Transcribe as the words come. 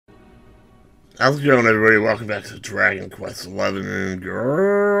How's it going, everybody? Welcome back to Dragon Quest XI and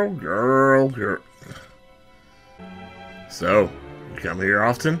girl. So, you come here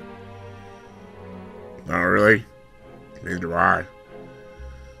often? Not really. Neither do I.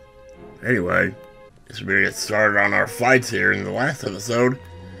 Anyway, guess we're gonna get started on our fights here. In the last episode,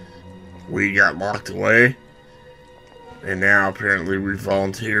 we got locked away, and now apparently we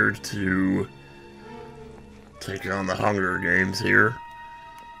volunteered to take on the Hunger Games here.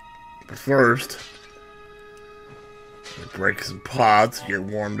 But first, we break some pots, get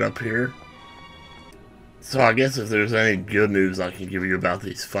warmed up here. So I guess if there's any good news I can give you about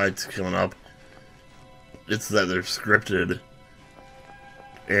these fights coming up, it's that they're scripted,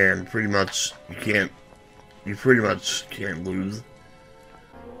 and pretty much you pretty much can't lose.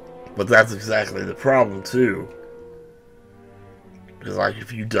 But that's exactly the problem too. Because like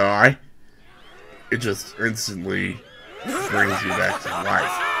if you die, it just instantly brings you back to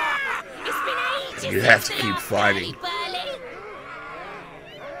life. You have to keep fighting.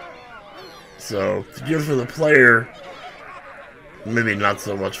 So, it's good for the player, maybe not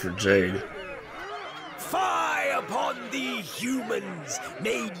so much for Jade. Fie upon thee, humans!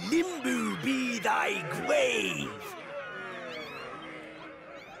 May Limbo be thy grave!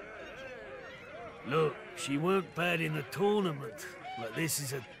 Look, she weren't bad in the tournament, but this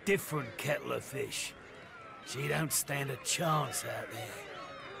is a different kettle of fish. She don't stand a chance out there.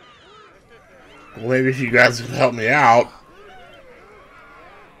 Well, maybe if you guys could help me out.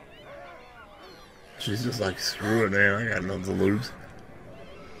 She's just like, screw it, man. I got nothing to lose.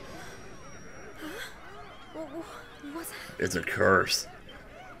 It's a curse.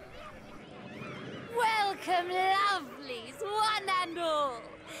 Welcome, lovelies, one and all.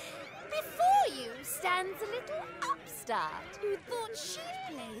 Before you stands a little upstart who thought she'd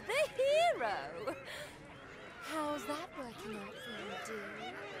play the hero. How's that working out for you,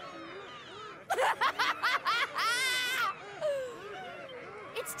 dear?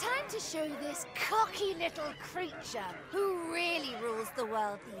 It's time to show this cocky little creature who really rules the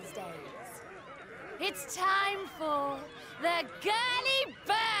world these days. It's time for the Girly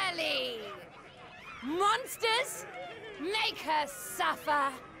Burly! Monsters, make her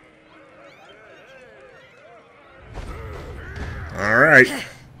suffer! Alright,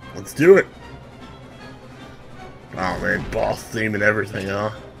 let's do it. Oh man, boss theme and everything,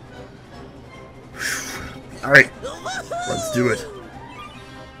 huh? Alright, let's do it.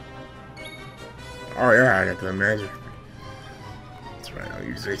 Oh yeah, I got the magic. That's right, I'll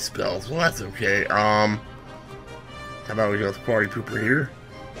use these spells. Well, that's okay. How about we go with Party Pooper here?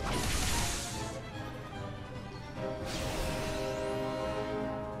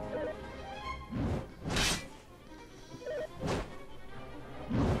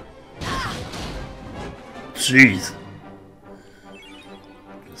 Jeez.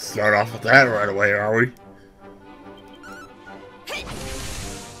 Start off with that right away, are we?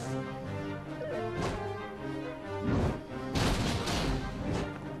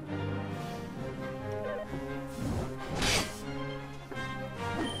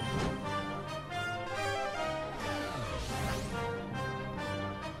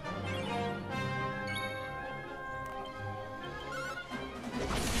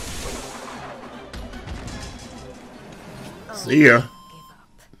 See ya.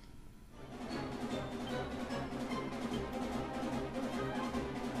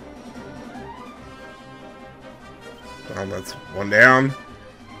 Well, that's one down.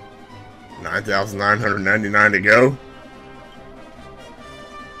 9,999 to go.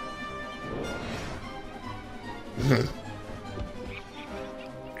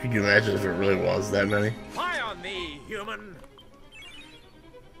 Could you imagine if it really was that many? Fie on thee, human!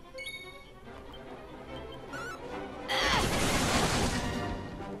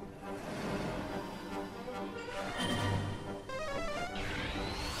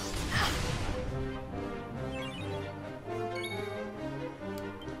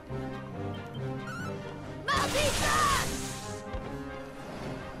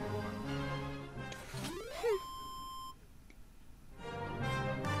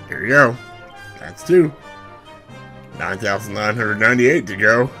 Here we go. That's two. 9,998 to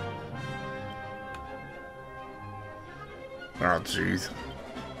go. Oh, jeez.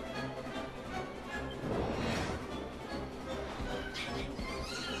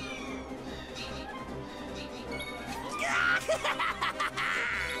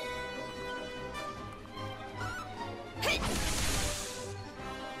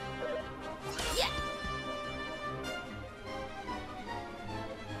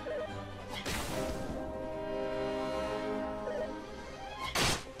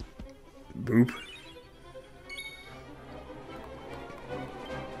 Boop.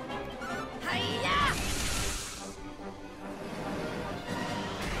 Hi.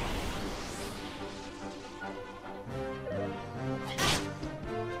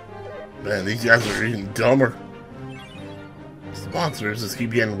 Man, these guys are even dumber. These monsters just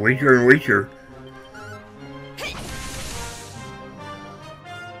keep getting weaker and weaker.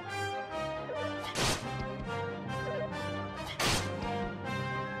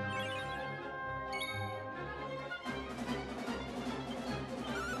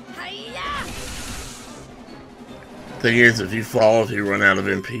 Thing is, if you fall, if you run out of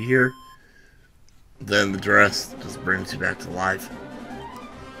MP here, then the dress just brings you back to life.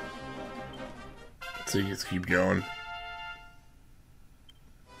 So you just keep going.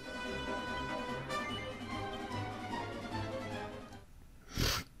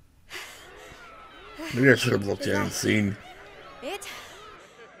 Maybe I should have looked in and seen. It?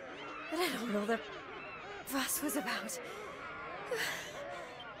 But I don't know what the fuss was about.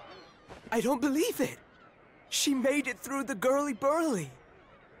 I don't believe it. She made it through the girly burly.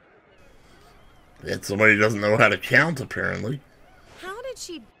 And somebody doesn't know how to count, apparently. How did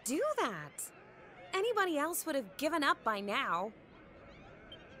she do that? Anybody else would have given up by now.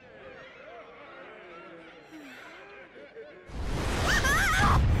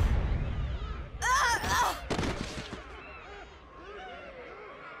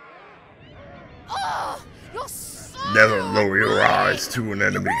 Oh, you're so... Never lower your eyes to an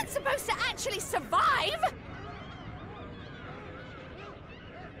enemy. You weren't supposed to actually survive!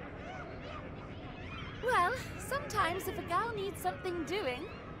 Well, sometimes if a gal needs something doing,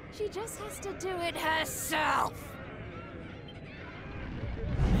 she just has to do it herself.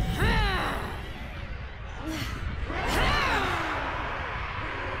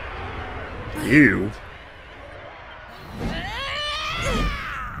 You?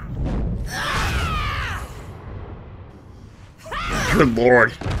 Good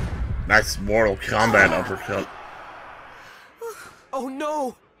lord. Nice Mortal Kombat uppercut. Oh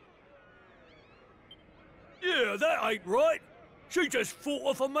no! Yeah, that ain't right. She just fought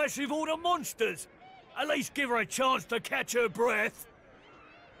off a massive horde of monsters. At least give her a chance to catch her breath.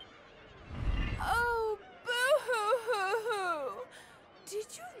 Oh, boo-hoo-hoo-hoo! Did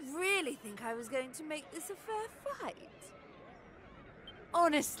you really think I was going to make this a fair fight?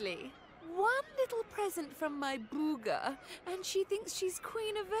 Honestly, one little present from my Booga, and she thinks she's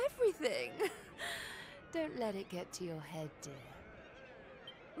queen of everything. Don't let it get to your head, dear.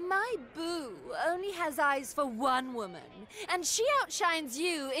 My Boo only has eyes for one woman, and she outshines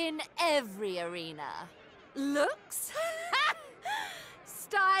you in every arena. Looks?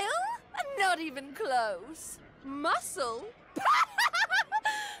 Style? Not even close. Muscle?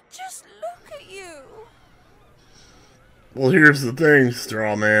 Just look at you. Well, here's the thing,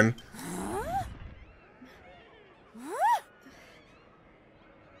 straw man. Huh?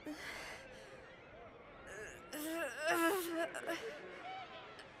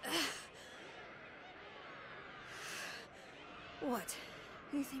 What?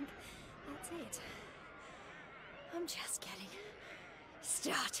 You think that's it? I'm just getting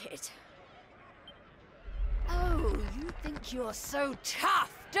started. Oh, you think you're so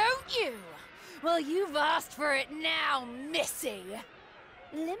tough, don't you? Well, you've asked for it now, Missy.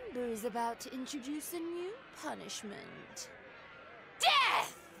 Limbo's about to introduce a new punishment.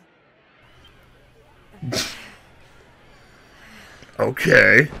 Death!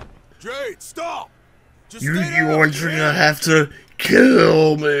 Okay. Jade, stop! Just You stay down, aren't Jade. gonna have to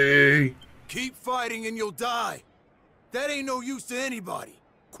kill me. Keep fighting and you'll die. That ain't no use to anybody.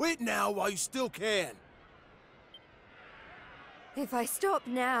 Quit now while you still can. If I stop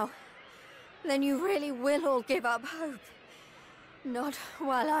now, then you really will all give up hope. Not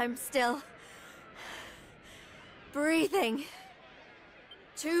while I'm still breathing.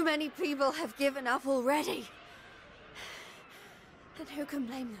 Too many people have given up already. And who can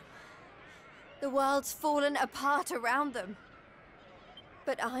blame them? The world's fallen apart around them.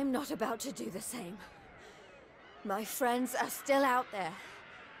 But I'm not about to do the same. My friends are still out there,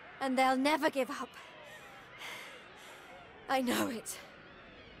 and they'll never give up. I know it.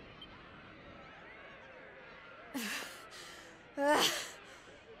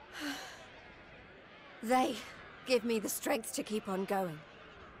 They give me the strength to keep on going.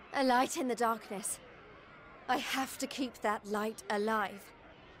 A light in the darkness. I have to keep that light alive.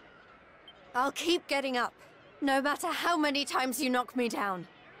 I'll keep getting up, no matter how many times you knock me down.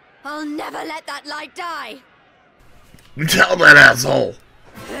 I'll never let that light die! You tell that asshole.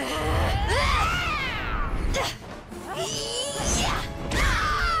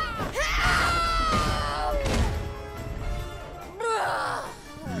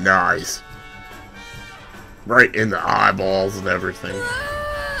 Nice. Right in the eyeballs and everything.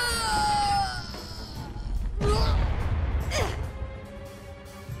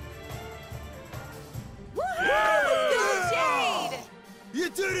 You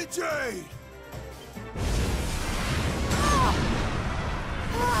did it, Jade!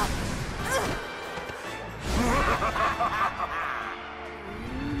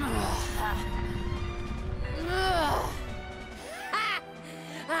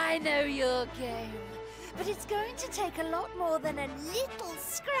 know your game. But it's going to take a lot more than a little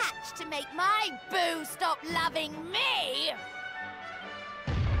scratch to make my boo stop loving me!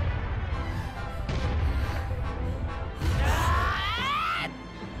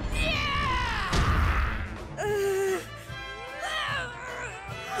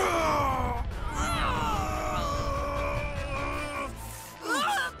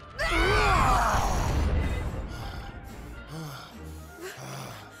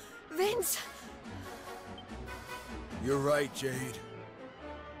 Vince! You're right, Jade.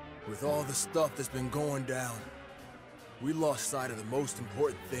 With all the stuff that's been going down, we lost sight of the most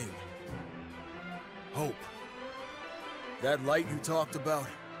important thing. Hope. That light you talked about,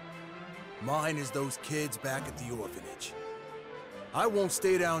 mine is those kids back at the orphanage. I won't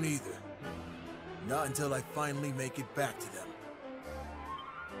stay down either. Not until I finally make it back to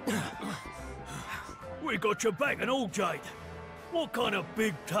them. We got your back and all, Jade. What kind of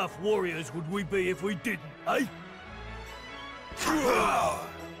big, tough warriors would we be if we didn't, eh?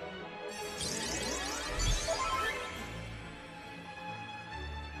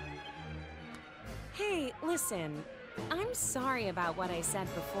 Hey, listen. I'm sorry about what I said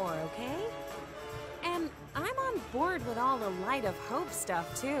before, okay? And I'm on board with all the Light of Hope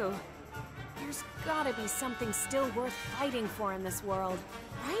stuff, too. There's gotta be something still worth fighting for in this world,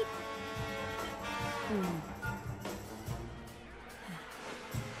 right?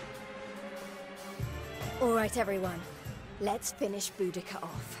 All right, everyone. Let's finish Boodica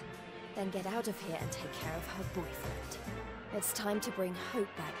off. Then get out of here and take care of her boyfriend. It's time to bring Hope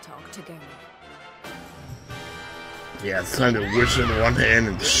back to Octagon. Yeah, it's time to wish in one hand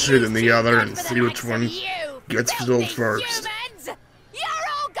and shit in the other and see which one gets filled first. Humans! You're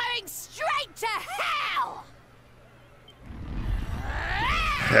all going straight to hell!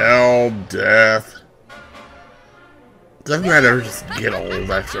 Hell, death. Doesn't that ever just get old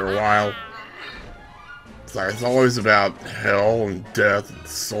after a while? It's always about hell and death and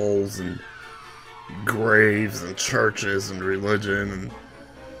souls and graves and churches and religion and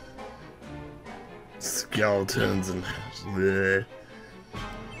skeletons and bleh.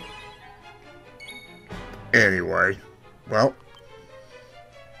 Anyway, well,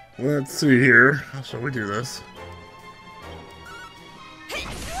 let's see here. How shall we do this?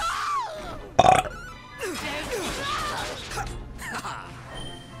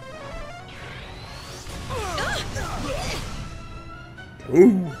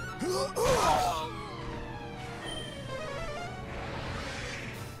 Ooh.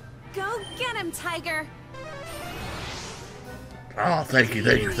 Go get him, Tiger! Oh, thank you,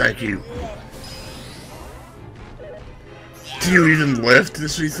 thank you, thank you. Do you even lift,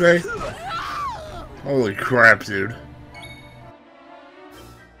 did she say? Holy crap, dude.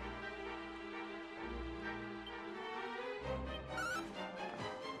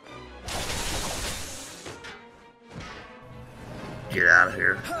 Get out of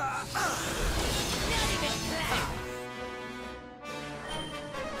here.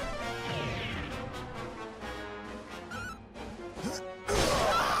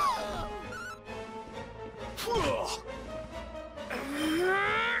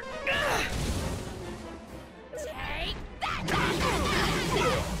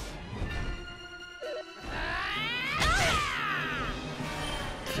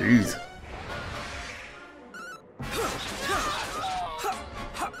 Jeez.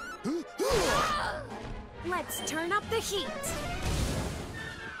 Let's turn up the heat.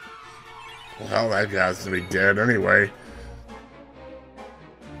 Well, that guy's gonna be dead anyway.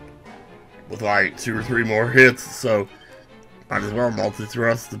 With like 2 or 3 more hits, so might as well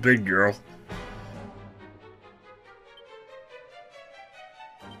multi-thrust the big girl.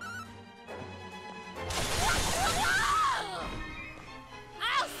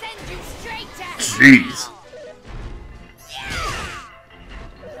 I'll send you straight to hell! Jeez.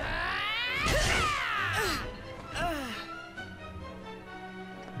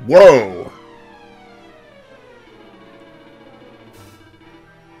 Whoa!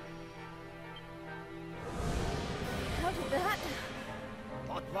 How did that?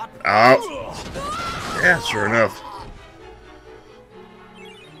 Oh. Yeah, sure enough.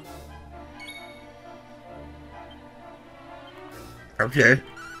 Okay.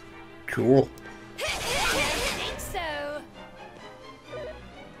 Cool. I think so.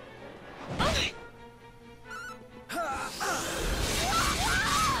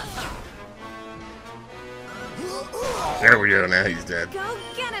 There we go, now he's dead. Go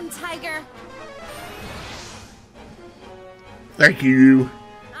get him, Tiger! Thank you.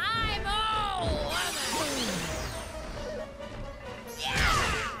 I'm old.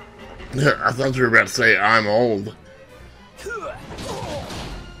 I thought you were about to say I'm old.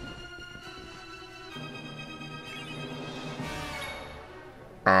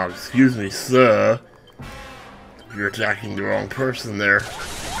 Excuse me, sir. You're attacking the wrong person there.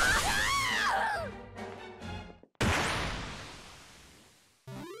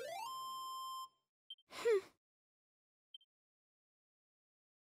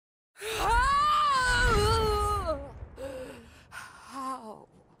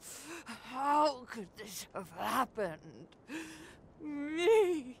 How could this have happened?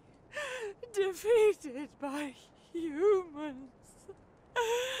 Me, defeated by humans.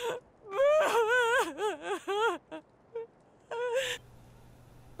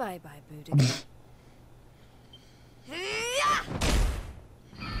 Bye-bye, Boodica.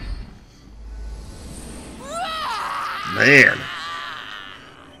 Man.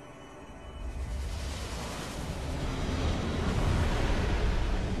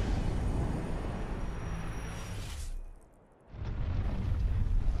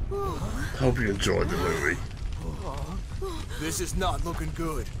 Hope you enjoyed the movie. This is not looking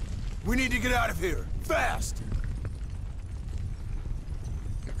good. We need to get out of here, fast!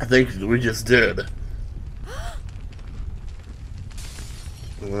 I think we just did.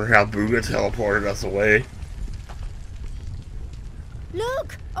 Remember how Booga teleported us away?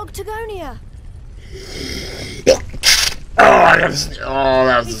 Look! Octagonia! Oh, I got oh,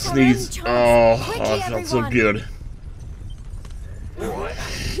 that was a It's our sneeze. only chance. Oh, Quickly, oh, it felt so everyone. good.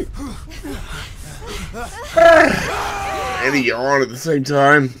 And he yawned at the same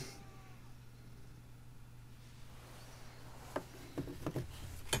time.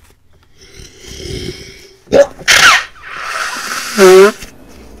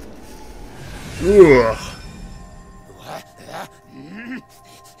 Ugh.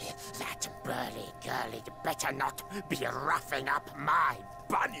 That burly girl had better not be roughing up my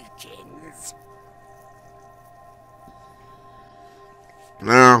bunnykins.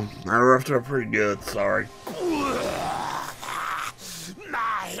 No, I roughed her up pretty good, sorry.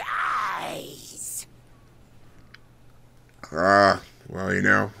 My eyes! Well, you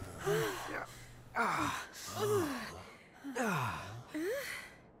know.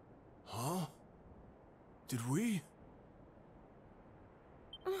 Huh? Did we?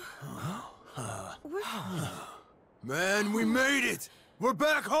 Man, we made it! We're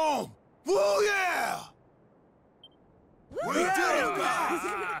back home! Woo yeah! We did it, guys!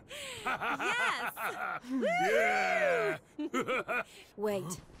 Yes! Yeah!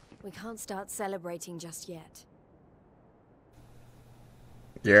 Wait, we can't start celebrating just yet.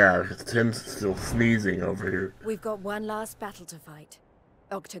 Yeah, Tim's still sneezing over here. We've got one last battle to fight.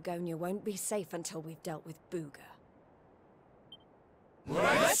 Octagonia won't be safe until we've dealt with Booga.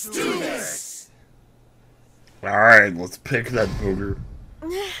 Let's do this! Alright, let's pick that booger.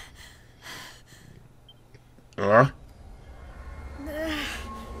 Huh?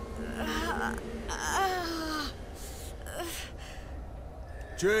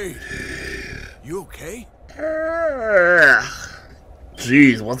 Jade, you okay?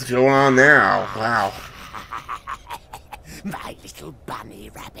 Jeez, what's going on now? Wow. My little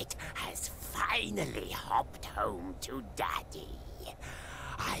bunny rabbit has finally hopped home to Daddy.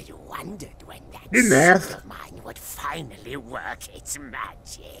 I wondered when that Hey, suit Nast. of mine would finally work its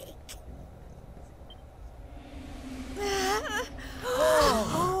magic.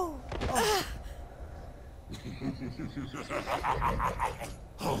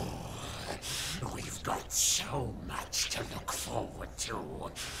 We've got so much to look forward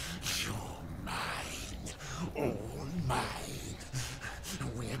to. You're mine, all mine.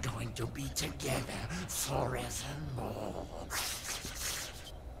 We're going to be together forevermore.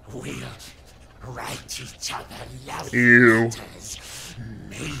 We'll write each other love Ew. letters.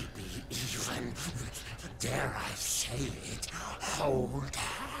 Maybe even, dare I say it, hold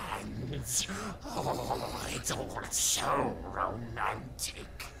hands. Oh, it's all so romantic.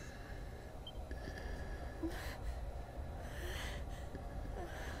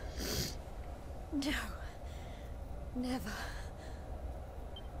 No. Never.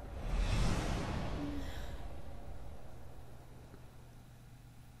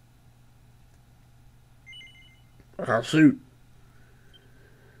 I'll shoot.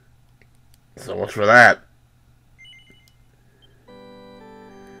 So much for that.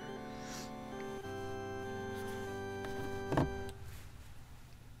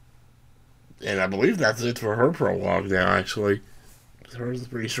 And I believe that's it for her prologue now, actually. Hers is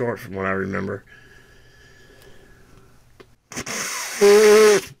pretty short from what I remember.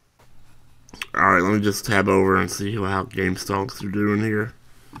 Alright, let me just tab over and see how Game Stonks are doing here.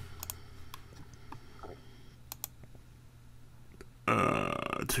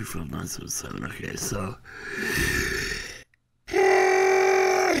 25977, okay, so.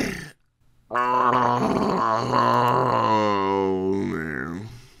 Oh, man.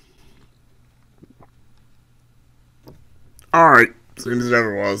 Alright, seems it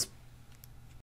never was.